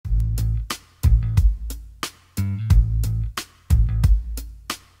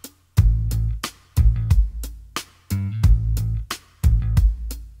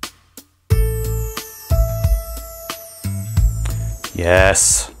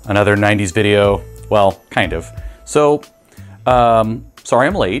Yes, another 90s video. Well, kind of. So, sorry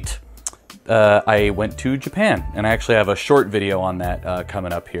I'm late. I went to Japan, and I actually have a short video on that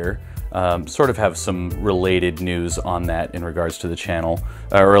coming up here. Sort of have some related news on that in regards to the channel,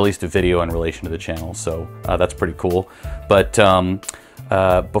 or at least a video in relation to the channel, so that's pretty cool. But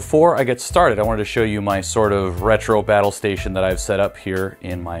before I get started, I wanted to show you my sort of retro battle station that I've set up here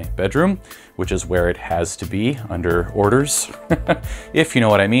in my bedroom, which is where it has to be under orders, if you know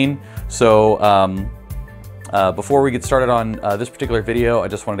what I mean. So before we get started on this particular video, I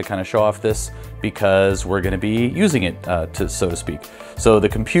just wanted to kind of show off this because we're going to be using it, so to speak. So the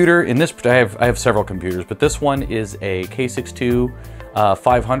computer in this, I have several computers, but this one is a K62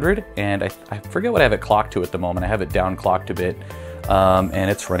 500, and I forget what I have it clocked to at the moment. I have it down clocked a bit, and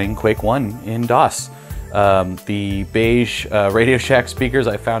it's running Quake 1 in DOS. The beige Radio Shack speakers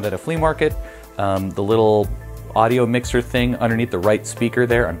I found at a flea market. The little audio mixer thing underneath the right speaker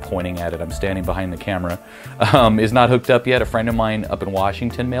there, I'm pointing at it, I'm standing behind the camera, is not hooked up yet. A friend of mine up in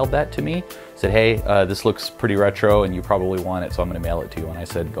Washington mailed that to me, said, hey, this looks pretty retro and you probably want it, so I'm gonna mail it to you. And I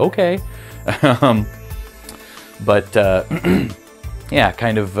said, okay. Yeah,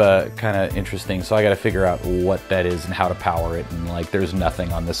 kind of interesting. So I gotta figure out what that is and how to power it, and like there's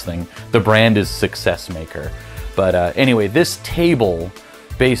nothing on this thing. The brand is Success Maker. But anyway, this table,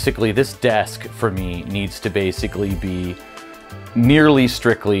 basically this desk for me needs to basically be nearly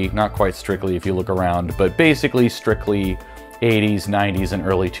strictly, not quite strictly if you look around, but basically strictly 80s, 90s, and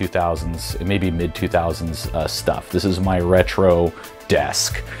early 2000s, maybe mid 2000s stuff. This is my retro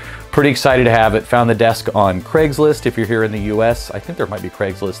desk. Pretty excited to have it. Found the desk on Craigslist if you're here in the US. I think there might be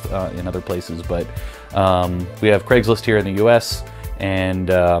Craigslist in other places, but we have Craigslist here in the US, and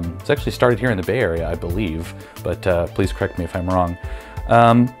it's actually started here in the Bay Area, I believe, but please correct me if I'm wrong.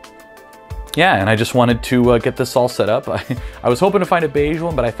 Yeah, and I just wanted to get this all set up. I was hoping to find a beige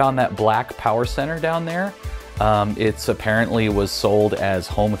one, but I found that black power center down there. It's apparently was sold as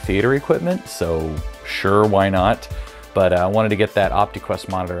home theater equipment, so sure, why not? But I wanted to get that OptiQuest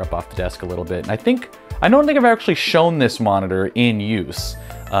monitor up off the desk a little bit. And I don't think I've actually shown this monitor in use.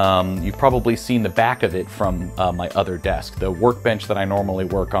 You've probably seen the back of it from my other desk. The workbench that I normally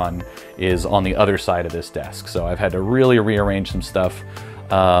work on is on the other side of this desk. So I've had to really rearrange some stuff.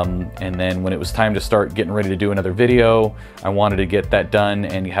 And then when it was time to start getting ready to do another video, I wanted to get that done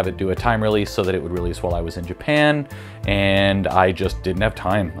and have it do a time release so that it would release while I was in Japan. And I just didn't have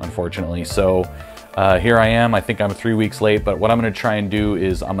time, unfortunately. So here I am. I think I'm 3 weeks late, but what I'm going to try and do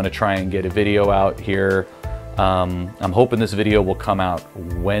is I'm going to try and get a video out here. I'm hoping this video will come out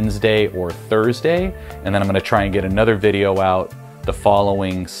Wednesday or Thursday, and then I'm going to try and get another video out the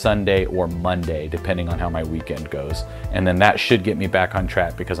following Sunday or Monday, depending on how my weekend goes. And then that should get me back on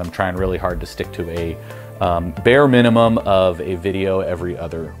track because I'm trying really hard to stick to a bare minimum of a video every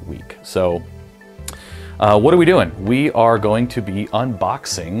other week. So what are we doing? We are going to be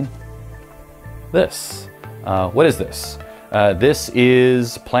unboxing this. What is this? This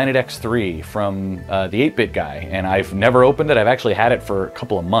is Planet X3 from the 8-Bit Guy, and I've never opened it. I've actually had it for a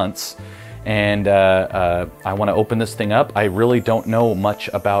couple of months, and I want to open this thing up. I really don't know much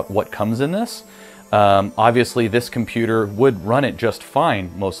about what comes in this. Obviously, this computer would run it just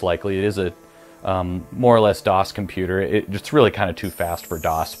fine, most likely. It is a more or less DOS computer. It's really kind of too fast for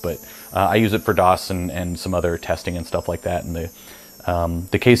DOS, but I use it for DOS and some other testing and stuff like that. And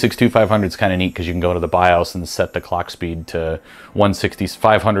the K62 500 is kind of neat because you can go to the BIOS and set the clock speed to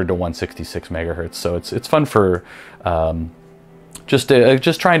 500 to 166 megahertz. So it's fun for just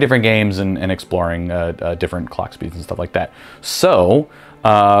trying different games and exploring different clock speeds and stuff like that. So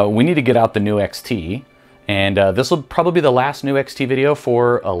we need to get out the new XT, and this will probably be the last new XT video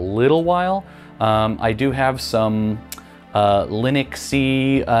for a little while. I do have some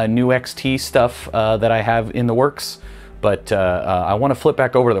Linux-y new XT stuff that I have in the works. But I want to flip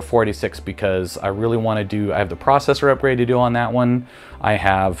back over to the 486 because I really want to do, I have the processor upgrade to do on that one. I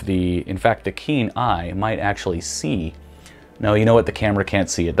have in fact, the keen eye might actually see. No, you know what? The camera can't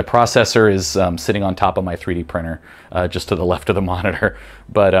see it. The processor is sitting on top of my 3D printer, just to the left of the monitor.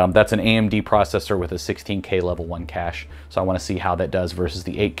 But that's an AMD processor with a 16K level 1 cache. So I want to see how that does versus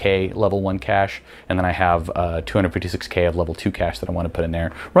the 8K level 1 cache. And then I have 256K of level 2 cache that I want to put in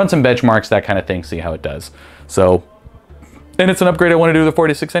there. Run some benchmarks, that kind of thing, see how it does. So, and it's an upgrade I want to do to the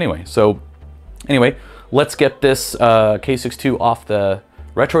 486 anyway. So anyway, let's get this K62 off the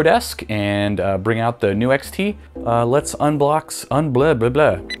retro desk and bring out the new XT. Let's blah, blah,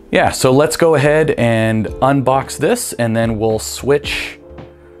 blah. Yeah, so let's go ahead and unbox this, and then we'll switch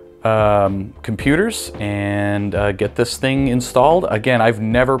computers and get this thing installed. Again, I've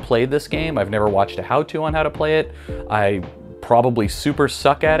never played this game. I've never watched a how-to on how to play it. I probably super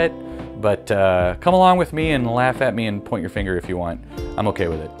suck at it, but come along with me and laugh at me and point your finger if you want. I'm okay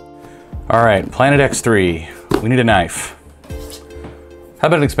with it. All right, Planet X3, we need a knife. How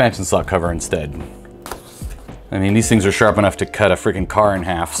about an expansion slot cover instead? I mean, these things are sharp enough to cut a freaking car in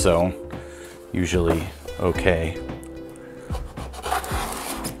half, so usually okay.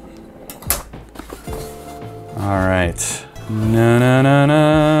 All right,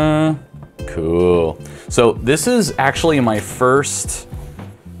 no. Cool. So this is actually my first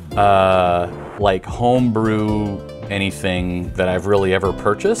like homebrew anything that I've really ever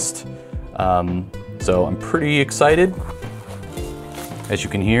purchased. So I'm pretty excited, as you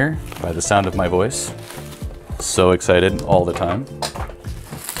can hear by the sound of my voice. So excited all the time.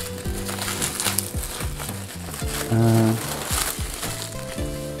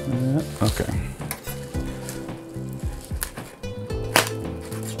 Okay.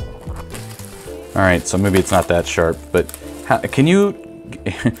 All right, so maybe it's not that sharp, but can you,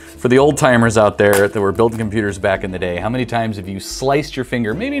 for the old timers out there that were building computers back in the day, how many times have you sliced your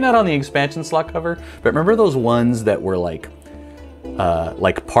finger, maybe not on the expansion slot cover, but remember those ones that were like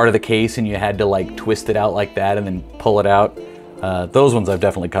part of the case and you had to like twist it out like that and then pull it out? Those ones I've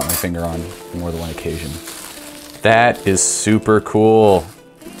definitely cut my finger on more than one occasion. That is super cool.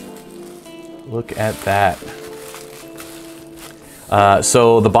 Look at that.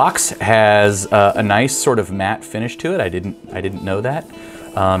 So the box has a nice sort of matte finish to it. I didn't know that.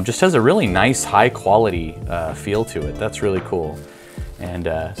 Just has a really nice high quality feel to it. That's really cool. And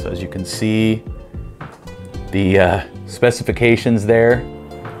so as you can see, the specifications there.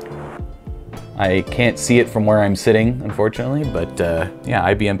 I can't see it from where I'm sitting, unfortunately, but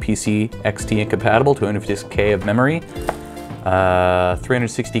yeah, IBM PC XT compatible, 256K of memory,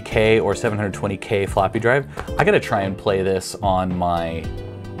 360K or 720K floppy drive. I gotta try and play this on my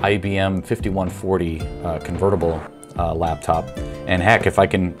IBM 5140 convertible laptop. And heck, if I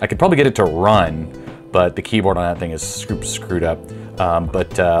could probably get it to run, but the keyboard on that thing is screwed up.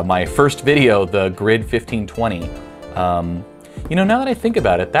 But my first video, the Grid 1520, you know, now that I think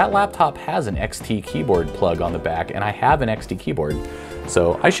about it, that laptop has an XT keyboard plug on the back, and I have an XT keyboard.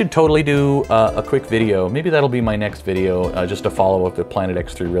 So I should totally do a quick video. Maybe that'll be my next video, just to follow up with Planet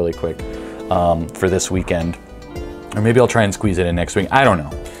X3 really quick for this weekend. Or maybe I'll try and squeeze it in next week. I don't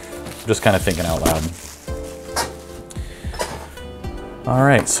know. I'm just kind of thinking out loud. All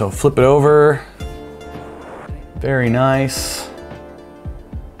right, so flip it over. Very nice.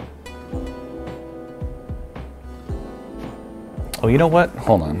 Oh, you know what?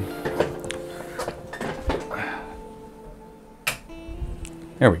 Hold on.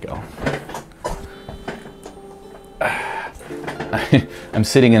 There we go. I'm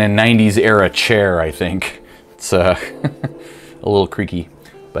sitting in a 90s era chair, I think. It's a little creaky,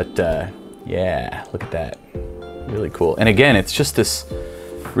 but yeah, look at that. Really cool. And again, it's just this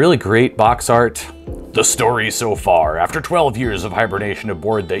really great box art. The story so far, after 12 years of hibernation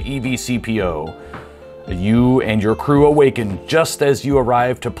aboard the EVCPO, you and your crew awakened just as you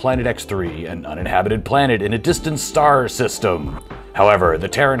arrived to Planet X3, an uninhabited planet in a distant star system. However, the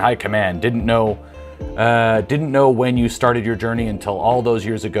Terran High Command didn't know when you started your journey until all those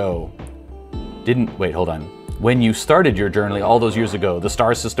years ago. Wait, hold on. When you started your journey all those years ago, the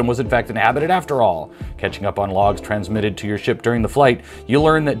star system was in fact inhabited after all. Catching up on logs transmitted to your ship during the flight, you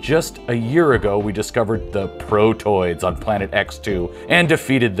learn that just a year ago we discovered the protoids on Planet X2 and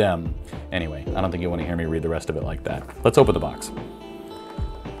defeated them. Anyway, I don't think you want to hear me read the rest of it like that. Let's open the box.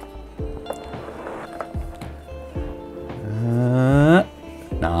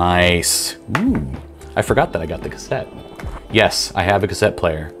 Nice. Ooh, I forgot that I got the cassette. Yes, I have a cassette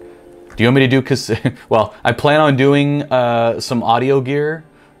player. Do you want me to do cassette? Well, I plan on doing some audio gear,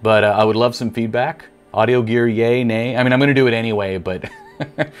 but I would love some feedback. Audio gear, yay, nay? I mean, I'm going to do it anyway, but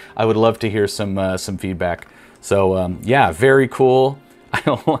I would love to hear some feedback. So yeah, very cool.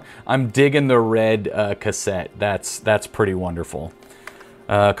 I'm digging the red cassette. That's pretty wonderful.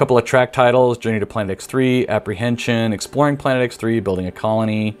 A couple of track titles: Journey to Planet X3, Apprehension, Exploring Planet X3, Building a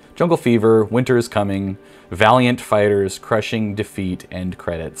Colony, Jungle Fever, Winter is Coming, Valiant Fighters, Crushing Defeat, End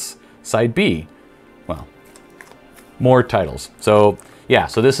Credits. Side B. Well, more titles. So yeah,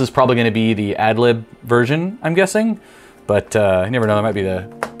 so this is probably going to be the ad-lib version, I'm guessing, but you never know, there might be the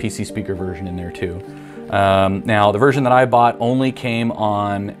PC speaker version in there too. Now, the version that I bought only came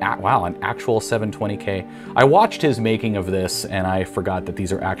on, wow, an actual 720K. I watched his making of this and I forgot that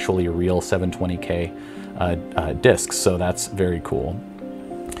these are actually real 720K discs, so that's very cool.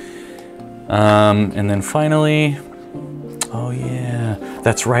 And then finally, oh yeah,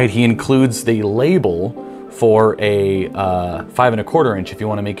 that's right, he includes the label for a 5¼ inch. If you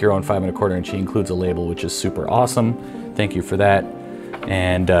want to make your own 5¼ inch, he includes a label, which is super awesome. Thank you for that.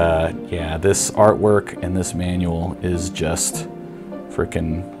 And yeah, this artwork and this manual is just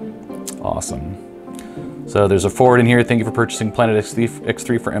freaking awesome. So there's a forward in here. Thank you for purchasing Planet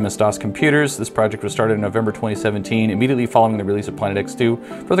X3 for MS-DOS computers. This project was started in November 2017, immediately following the release of Planet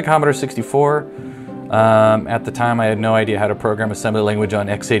X2 for the Commodore 64. At the time, I had no idea how to program assembly language on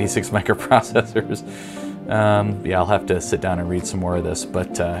x86 microprocessors. Yeah, I'll have to sit down and read some more of this,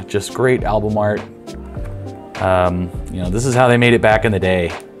 but just great album art. You know, this is how they made it back in the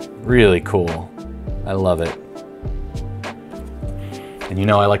day. Really cool. I love it. And you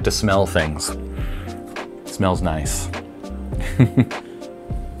know I like to smell things. It smells nice.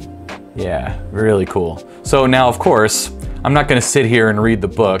 Yeah, really cool. So now, of course, I'm not gonna sit here and read the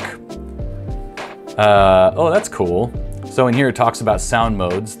book. Oh, that's cool. So in here it talks about sound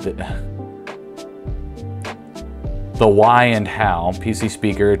modes. The why and how, PC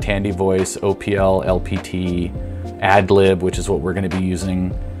speaker, Tandy voice, OPL, LPT, AdLib, which is what we're gonna be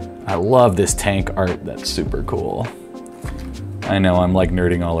using. I love this tank art, that's super cool. I know, I'm like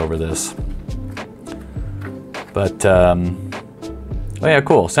nerding all over this. But, oh yeah,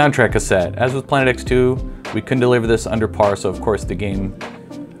 cool, soundtrack cassette. As with Planet X2, we couldn't deliver this under par, so of course the game,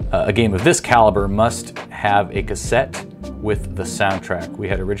 a game of this caliber must have a cassette with the soundtrack. We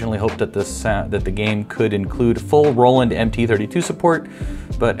had originally hoped that the game could include full Roland MT32 support,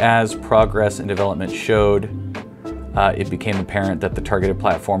 but as progress and development showed, it became apparent that the targeted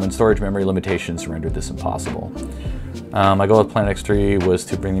platform and storage memory limitations rendered this impossible. My goal with Planet X3 was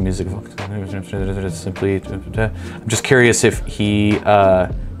to bring the music simply. I'm just curious if he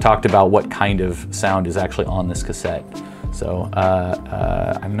talked about what kind of sound is actually on this cassette. So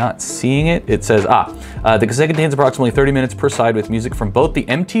I'm not seeing it. It says, the cassette contains approximately 30 minutes per side with music from both the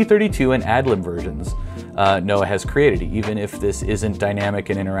MT32 and AdLib versions Noah has created. Even if this isn't dynamic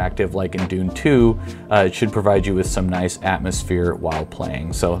and interactive like in Dune 2, it should provide you with some nice atmosphere while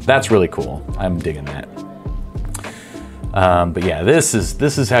playing. So that's really cool. I'm digging that. But yeah, this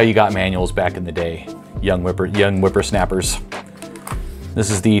is how you got manuals back in the day, young whippersnappers. This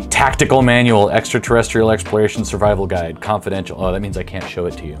is the Tactical Manual Extraterrestrial Exploration Survival Guide, confidential. Oh, that means I can't show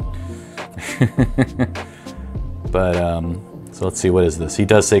it to you. But, so let's see, what is this? He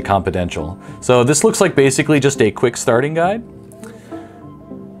does say confidential. So this looks like basically just a quick starting guide.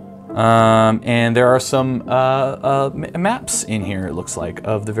 And there are some maps in here, it looks like,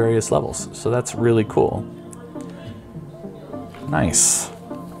 of the various levels. So that's really cool. Nice.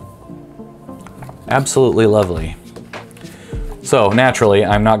 Absolutely lovely. So naturally,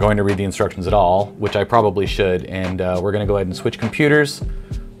 I'm not going to read the instructions at all, which I probably should, and we're gonna go ahead and switch computers,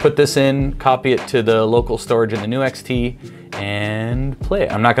 put this in, copy it to the local storage in the new XT, and play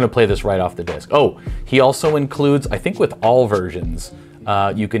it. I'm not gonna play this right off the disk. Oh, he also includes, I think with all versions,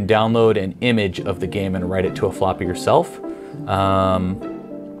 you can download an image of the game and write it to a floppy yourself.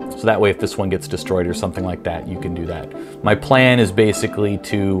 So that way if this one gets destroyed or something like that, you can do that. My plan is basically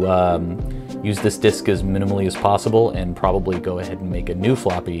to use this disk as minimally as possible and probably go ahead and make a new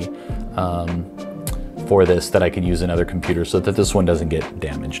floppy for this that I could use in other computers so that this one doesn't get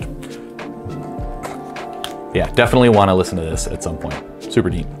damaged. Yeah, definitely want to listen to this at some point. Super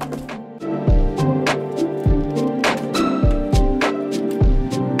neat.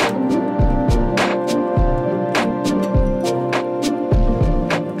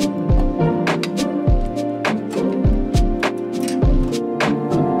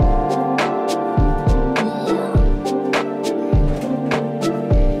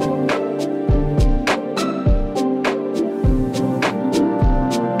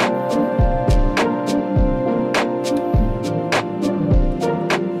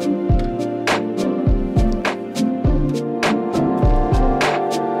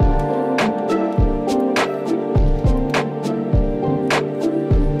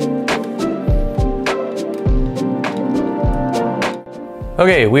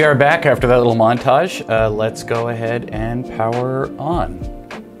 Okay, we are back after that little montage. Let's go ahead and power on.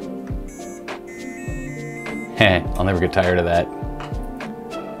 Heh, I'll never get tired of that.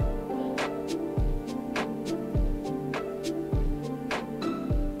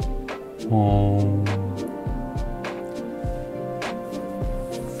 All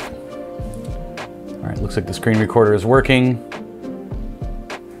right, looks like the screen recorder is working.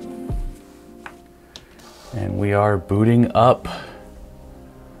 And we are booting up.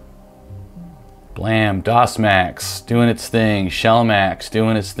 Blam, DOS Max doing its thing, Shell Max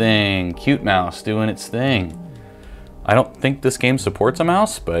doing its thing, Cute Mouse doing its thing. I don't think this game supports a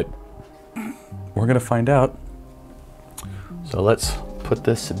mouse, but we're gonna find out. So let's put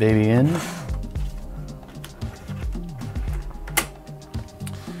this baby in.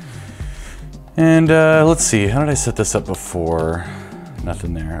 And let's see, how did I set this up before?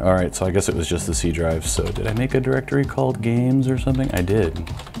 Nothing there. All right, so I guess it was just the C drive. So did I make a directory called games or something? I did.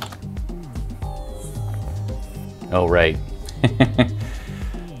 Oh, right.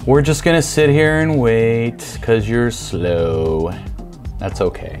 We're just gonna sit here and wait because you're slow. That's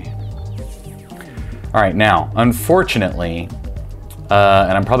okay. All right, now, unfortunately, and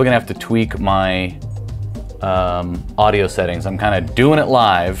I'm probably gonna have to tweak my audio settings. I'm kind of doing it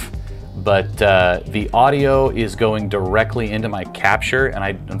live, but the audio is going directly into my capture, and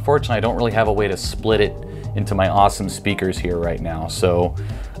unfortunately, I don't really have a way to split it into my awesome speakers here right now. So,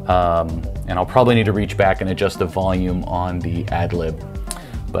 and I'll probably need to reach back and adjust the volume on the ad-lib.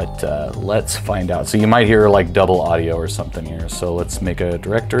 But let's find out. So you might hear like double audio or something here. So let's make a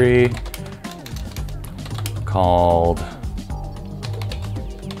directory called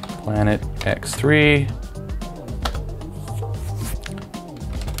Planet X3.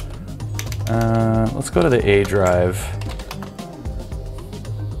 Let's go to the A drive,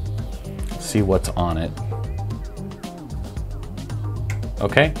 see what's on it.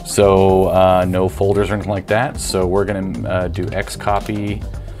 Okay, so no folders or anything like that. So we're gonna do xcopy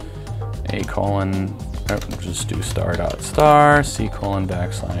a colon, just do star dot star, c colon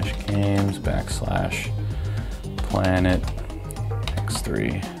backslash games backslash planet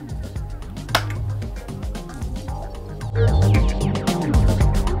x3.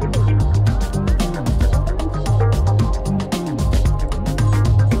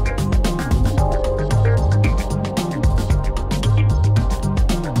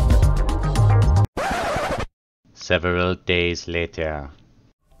 Several days later.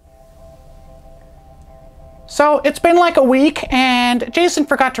 So it's been like a week and Jason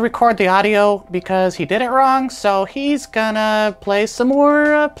forgot to record the audio because he did it wrong, so he's gonna play some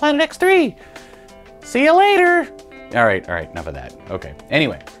more Planet X3. See you later. All right, enough of that. Okay,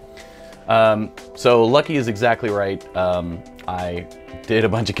 anyway. So Lucky is exactly right. I did a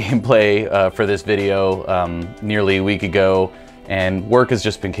bunch of gameplay for this video nearly a week ago, and work has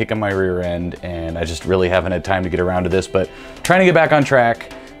just been kicking my rear end, and I just really haven't had time to get around to this, but trying to get back on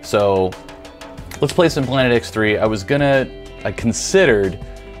track. So let's play some Planet X3. I considered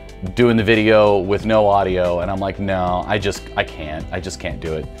doing the video with no audio, and I'm like, no, I just can't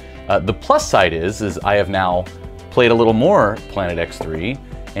do it. The plus side is I have now played a little more Planet X3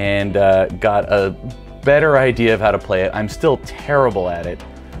 and got a better idea of how to play it. I'm still terrible at it,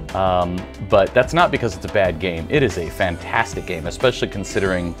 but that's not because it's a bad game. It is a fantastic game, especially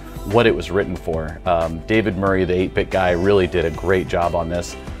considering what it was written for. David Murray, the 8-bit guy, really did a great job on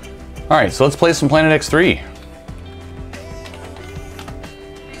this. All right, so let's play some Planet X3.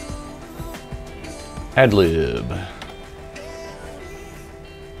 Ad-lib.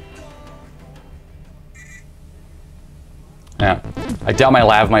 Yeah, I doubt my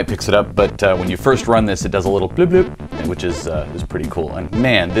lav mic picks it up, but when you first run this, it does a little bloop bloop, which is pretty cool. And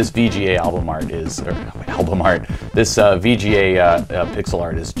man, this VGA album art this VGA pixel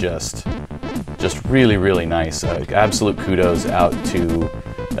art is just really, really nice. Absolute kudos out to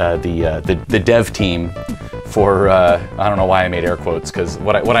the dev team for I don't know why I made air quotes, because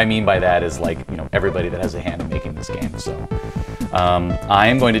what I mean by that is, like, you know, everybody that has a hand in making this game. So I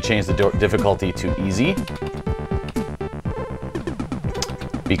am going to change the difficulty to easy,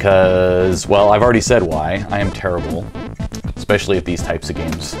 because, well, I've already said why. I am terrible, especially at these types of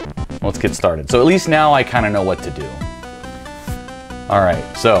games. Let's get started. So at least now I kind of know what to do. All right,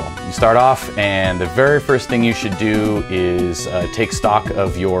 so you start off, and the very first thing you should do is take stock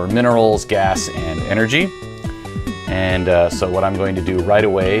of your minerals, gas, and energy. And so what I'm going to do right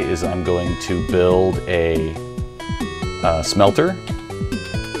away is I'm going to build a smelter,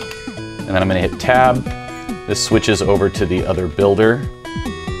 and then I'm going to hit tab. This switches over to the other builder,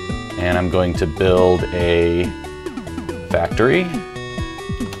 and I'm going to build a factory.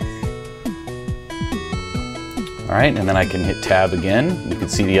 All right, and then I can hit tab again. You can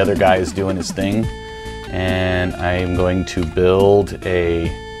see the other guy is doing his thing. And I'm going to build a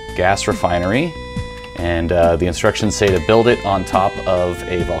gas refinery. And the instructions say to build it on top of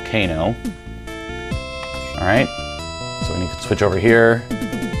a volcano. All right, so we need to switch over here,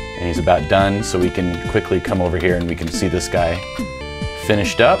 and he's about done. So we can quickly come over here and we can see this guy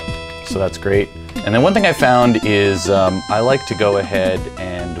finished up. So that's great. And then one thing I found is I like to go ahead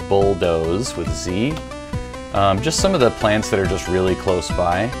and bulldoze with Z. Just some of the plants that are just really close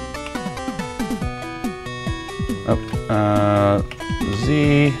by.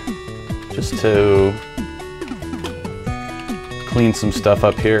 Z, just to clean some stuff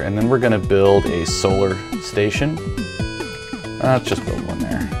up here. And then we're gonna build a solar station. Let's just build one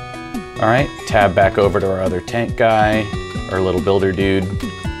there. All right, tab back over to our other tank guy, our little builder dude.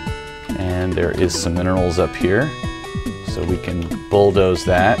 And And there is some minerals up here. So we can bulldoze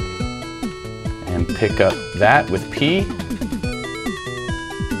that and pick up that with P.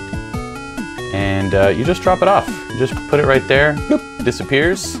 And you just drop it off. You just put it right there, boop,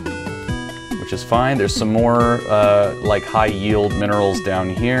 disappears, which is fine. There's some more like high yield minerals down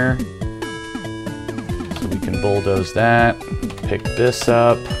here. So we can bulldoze that, pick this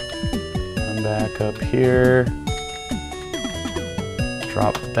up, come back up here,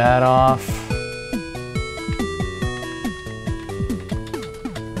 drop that off.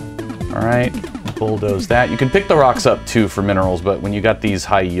 All right, bulldoze that. You can pick the rocks up too for minerals, but when you got these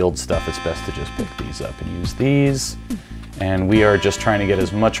high yield stuff, it's best to just pick these up and use these. And we are just trying to get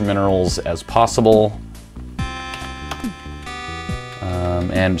as much minerals as possible.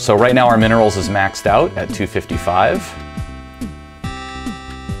 And so right now our minerals is maxed out at 255.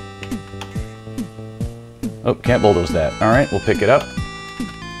 Oh, can't bulldoze that. All right, we'll pick it up.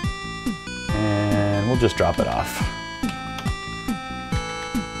 And we'll just drop it off.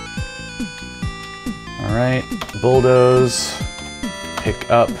 All right, bulldoze,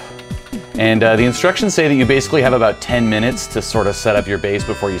 pick up. And the instructions say that you basically have about 10 minutes to sort of set up your base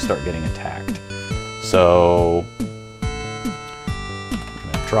before you start getting attacked. So,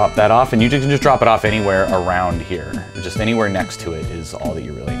 drop that off, and you can just drop it off anywhere around here. Just anywhere next to it is all that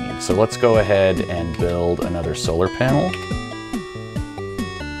you really need. So let's go ahead and build another solar panel.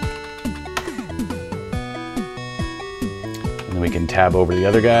 And then we can tab over to the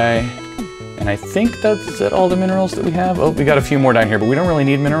other guy. And I think that's all the minerals that we have. Oh, we got a few more down here, but we don't really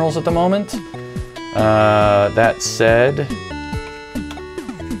need minerals at the moment. That said,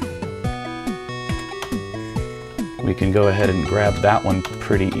 we can go ahead and grab that one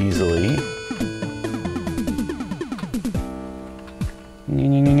pretty easily.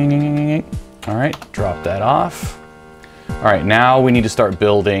 All right, drop that off. All right, now we need to start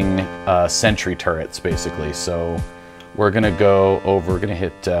building sentry turrets, basically. So we're gonna go over, we're gonna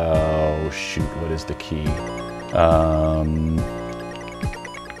hit, oh shoot, what is the key?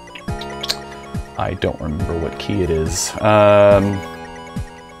 I don't remember what key it is.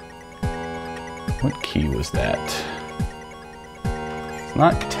 What key was that? It's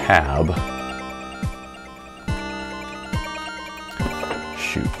not tab.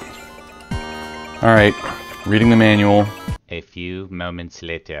 Shoot. All right, reading the manual. A few moments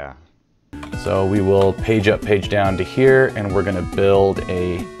later. So we will page up, page down to here, and we're gonna build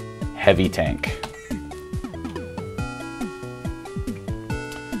a heavy tank.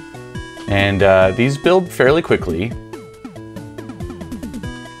 And these build fairly quickly.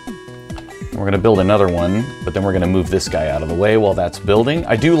 And we're gonna build another one, but then we're gonna move this guy out of the way while that's building.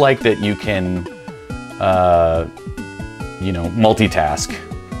 I do like that you can, you know, multitask.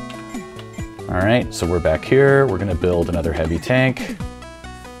 All right, so we're back here. We're gonna build another heavy tank.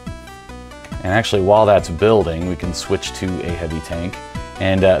 And actually, while that's building, we can switch to a heavy tank.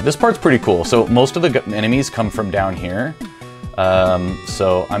 And this part's pretty cool. So most of the enemies come from down here.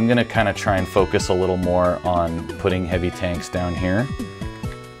 So I'm gonna kind of try and focus a little more on putting heavy tanks down here.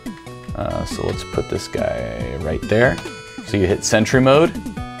 So let's put this guy right there. So you hit sentry mode,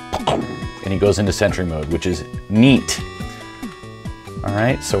 and he goes into sentry mode, which is neat. All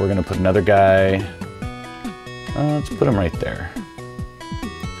right, so we're gonna put another guy. Let's put him right there.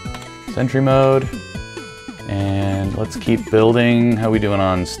 Sentry mode, and let's keep building. How are we doing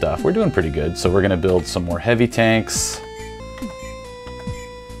on stuff? We're doing pretty good. So we're gonna build some more heavy tanks.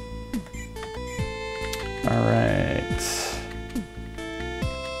 All right.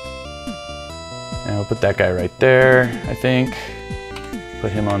 And we'll put that guy right there, I think.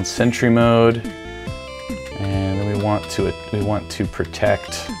 Put him on sentry mode. And then we want to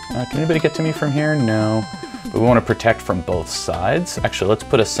protect. Can anybody get to me from here? No. But we want to protect from both sides. Actually, let's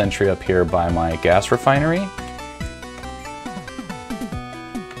put a sentry up here by my gas refinery.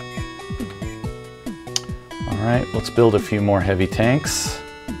 All right, let's build a few more heavy tanks.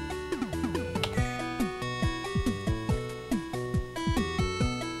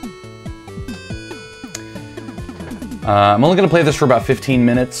 I'm only gonna play this for about 15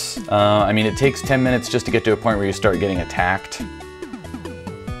 minutes. I mean, it takes 10 minutes just to get to a point where you start getting attacked.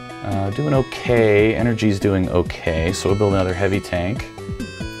 Doing okay, energy's doing okay, so we'll build another heavy tank.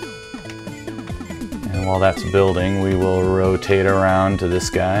 And while that's building, we will rotate around to this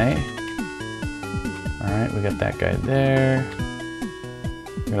guy. All right, we got that guy there.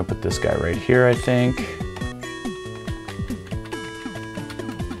 We're gonna put this guy right here, I think.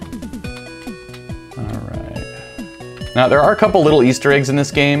 All right. Now, there are a couple little Easter eggs in this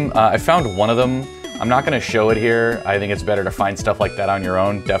game. I found one of them. I'm not gonna show it here. I think it's better to find stuff like that on your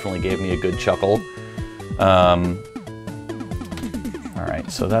own. Definitely gave me a good chuckle. All right,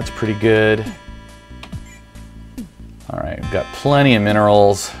 so that's pretty good. All right, we've got plenty of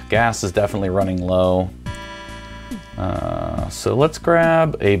minerals. Gas is definitely running low. So let's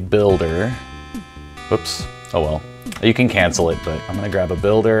grab a builder. Oops, oh well. You can cancel it, but I'm gonna grab a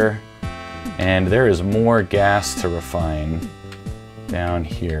builder. And there is more gas to refine down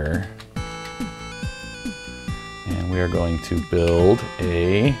here. And we are going to build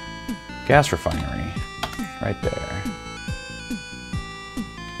a gas refinery right there.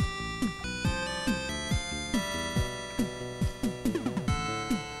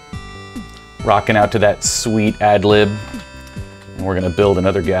 Rocking out to that sweet ad lib. And we're gonna build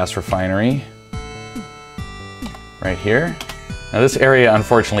another gas refinery right here. Now this area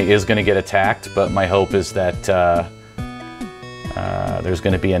unfortunately is gonna get attacked, but my hope is that there's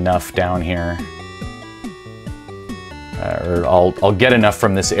gonna be enough down here. Or I'll get enough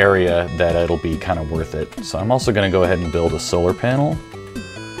from this area that it'll be kind of worth it. So I'm also gonna go ahead and build a solar panel.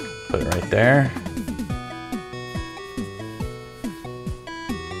 Put it right there.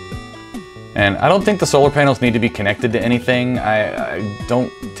 And I don't think the solar panels need to be connected to anything. I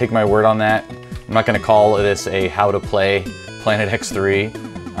don't take my word on that. I'm not gonna call this a how to play Planet X3.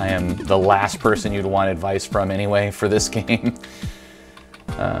 I am the last person you'd want advice from anyway for this game.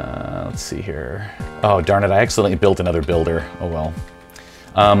 Let's see here. Oh, darn it, I accidentally built another builder. Oh well.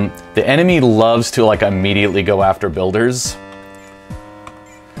 The enemy loves to like immediately go after builders.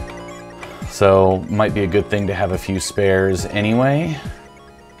 So might be a good thing to have a few spares anyway.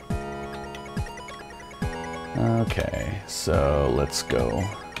 Okay, so let's go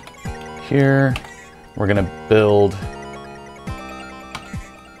here. We're gonna build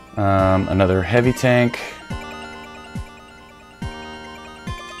another heavy tank.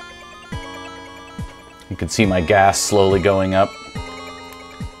 You can see my gas slowly going up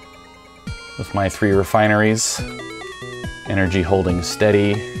with my 3 refineries. Energy holding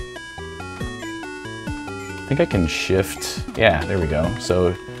steady. I think I can shift. Yeah, there we go.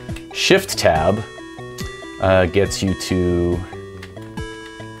 So shift tab gets you to...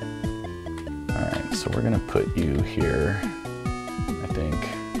 All right, so we're gonna put you here, I think.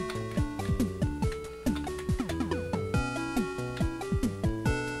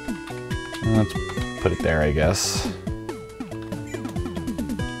 Let's put it there, I guess.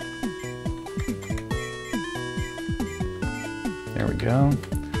 There we go.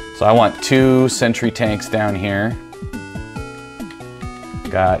 So I want 2 sentry tanks down here.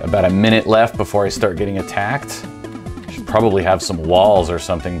 Got about a minute left before I start getting attacked. Should probably have some walls or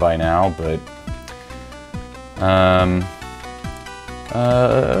something by now, but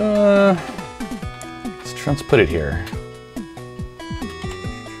let's put it here.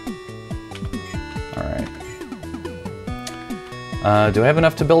 All right. Do I have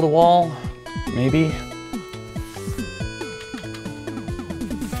enough to build a wall? Maybe.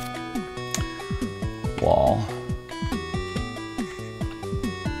 Wall.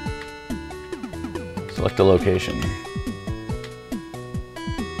 Select a location.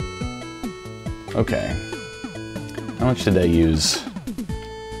 Okay. How much did I use?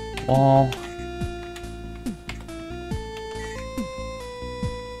 Wall.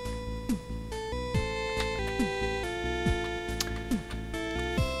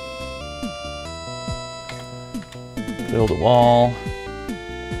 Build a wall.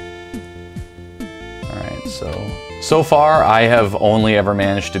 All right, so far I have only ever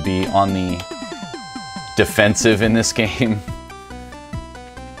managed to be on the defensive in this game.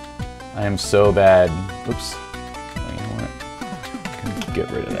 I am so bad. Oops. Oh, you know what? Get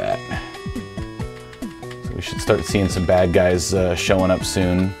rid of that. So we should start seeing some bad guys showing up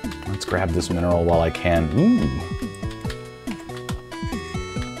soon. Let's grab this mineral while I can. Ooh.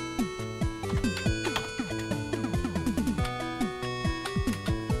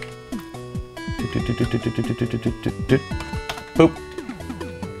 Boop.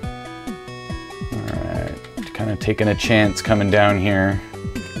 Alright, kind of taking a chance coming down here.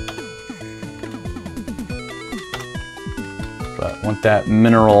 But want that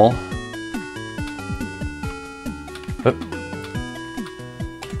mineral. Oop.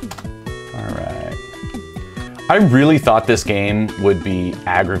 Alright. I really thought this game would be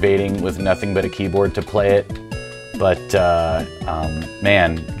aggravating with nothing but a keyboard to play it. But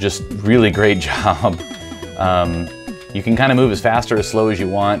man, just really great job. You can kind of move as fast or as slow as you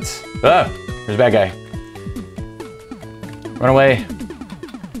want. Ah, there's a bad guy. Run away.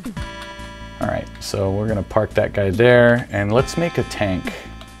 All right, so we're gonna park that guy there and let's make a tank.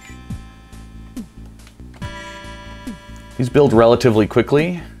 These build relatively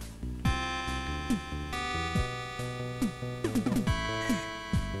quickly.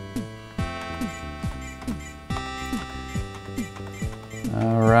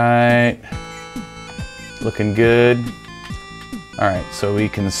 Looking good. All right, so we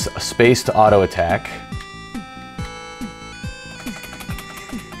can space to auto attack.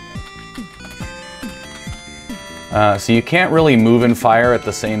 So you can't really move and fire at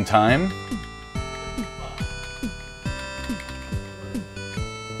the same time.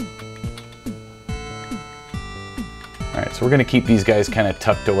 All right, so we're gonna keep these guys kind of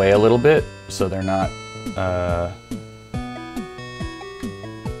tucked away a little bit so they're not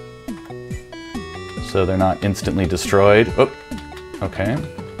instantly destroyed. Oh, okay.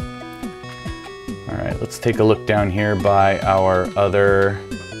 All right, let's take a look down here by our other...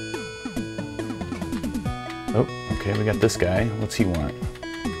 Oh, okay, we got this guy. What's he want?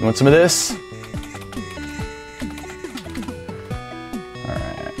 You want some of this? All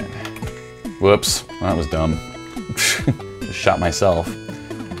right. Whoops, well, that was dumb. Just shot myself.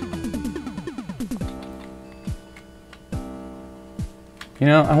 You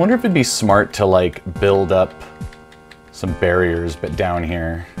know, I wonder if it'd be smart to like build up some barriers but down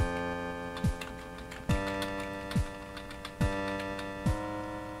here.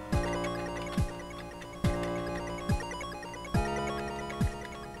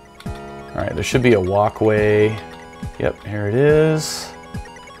 All right, there should be a walkway. Yep, here it is.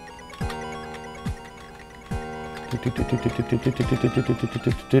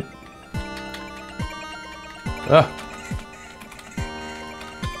 Ah.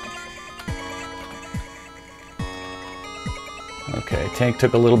 Okay, tank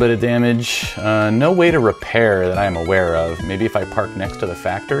took a little bit of damage. No way to repair that I am aware of. Maybe if I park next to the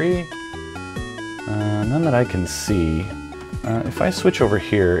factory? None that I can see. If I switch over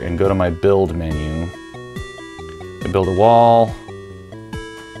here and go to my build menu, I build a wall,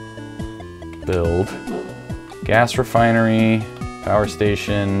 build, gas refinery, power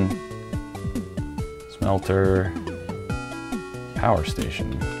station, smelter, power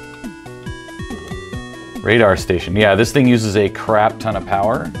station. Radar station. Yeah, this thing uses a crap ton of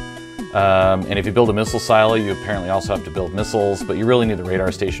power. And if you build a missile silo, you apparently also have to build missiles, but you really need the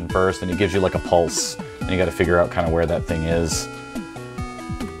radar station first, and it gives you like a pulse, and you got to figure out kind of where that thing is.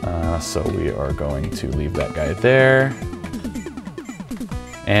 So we are going to leave that guy there.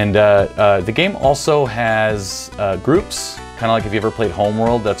 And the game also has groups, kind of like if you ever played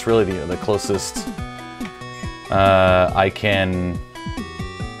Homeworld. That's really the closest I can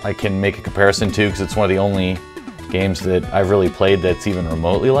make a comparison to, because it's one of the only games that I've really played that's even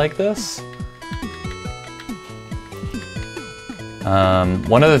remotely like this.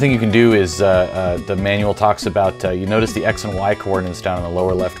 One other thing you can do is the manual talks about, you notice the X and Y coordinates down in the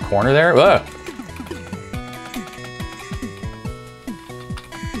lower left corner there. Ugh.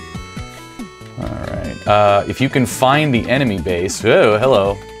 All right, if you can find the enemy base, oh,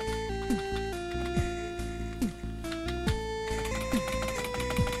 hello.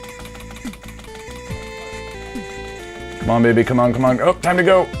 Come on, baby, come on, come on. Oh, time to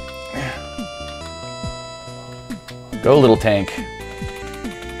go. Go, little tank.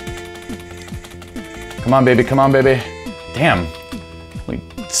 Come on, baby, come on, baby. Damn,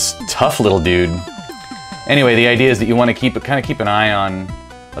 tough little dude. Anyway, the idea is that you want to kind of keep an eye on,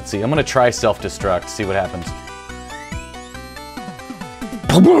 let's see, I'm gonna try self-destruct, see what happens.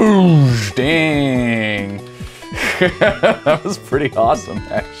 Dang. That was pretty awesome,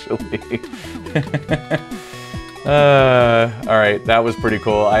 actually. All right, that was pretty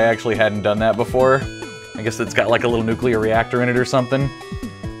cool. I actually hadn't done that before. I guess it's got like a little nuclear reactor in it or something.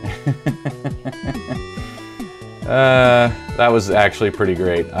 That was actually pretty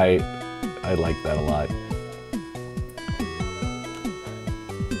great. I liked that a lot.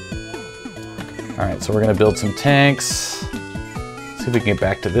 All right, so we're gonna build some tanks. See if we can get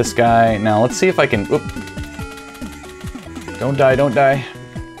back to this guy. Now let's see if I can, oop. Don't die, don't die.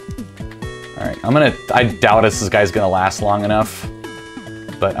 All right, I doubt this guy's gonna last long enough,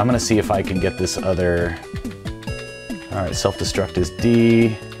 but I'm gonna see if I can get this other. All right, self-destruct is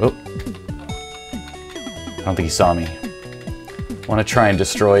D. Oh, I don't think he saw me. I wanna try and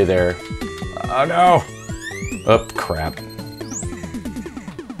destroy their, oh no. Oh, crap.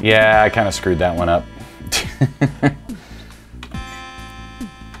 Yeah, I kind of screwed that one up.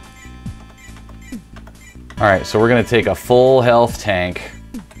 All right, so we're gonna take a full health tank,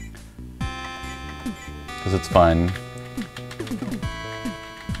 because it's fun.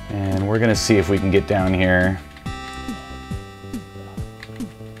 And we're gonna see if we can get down here.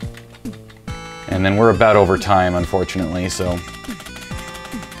 And then we're about over time, unfortunately, so.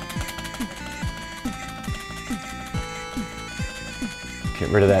 Get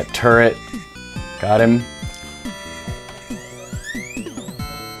rid of that turret. Got him.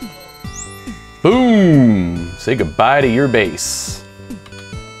 Boom! Say goodbye to your base.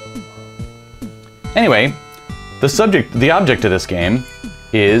 Anyway, the object of this game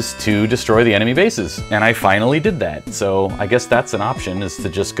is to destroy the enemy bases, and I finally did that. So I guess that's an option, is to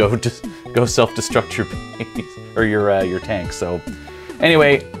just go self-destruct your base or your tank. So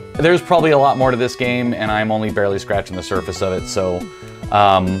anyway, there's probably a lot more to this game, and I'm only barely scratching the surface of it. So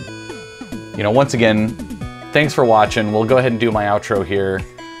you know, once again, thanks for watching. We'll go ahead and do my outro here.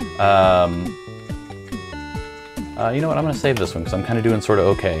 You know what? I'm gonna save this one because I'm kind of doing sort of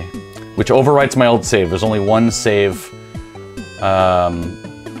okay. Which overwrites my old save. There's only one save.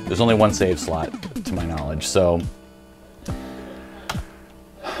 There's only one save slot, to my knowledge. So,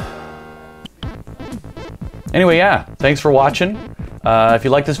 anyway, yeah. Thanks for watching. If you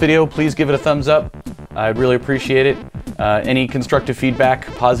like this video, please give it a thumbs up. I'd really appreciate it. Any constructive feedback,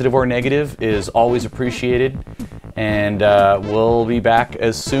 positive or negative, is always appreciated. And we'll be back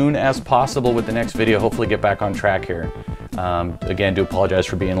as soon as possible with the next video. Hopefully get back on track here. Again, do apologize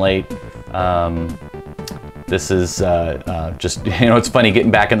for being late. This is just, you know, it's funny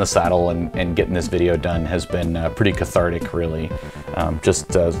getting back in the saddle and getting this video done has been pretty cathartic, really.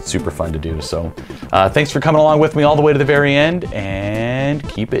 Just super fun to do. So thanks for coming along with me all the way to the very end, and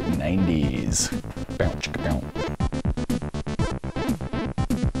keep it 90s. Bounce, chicka, bounce.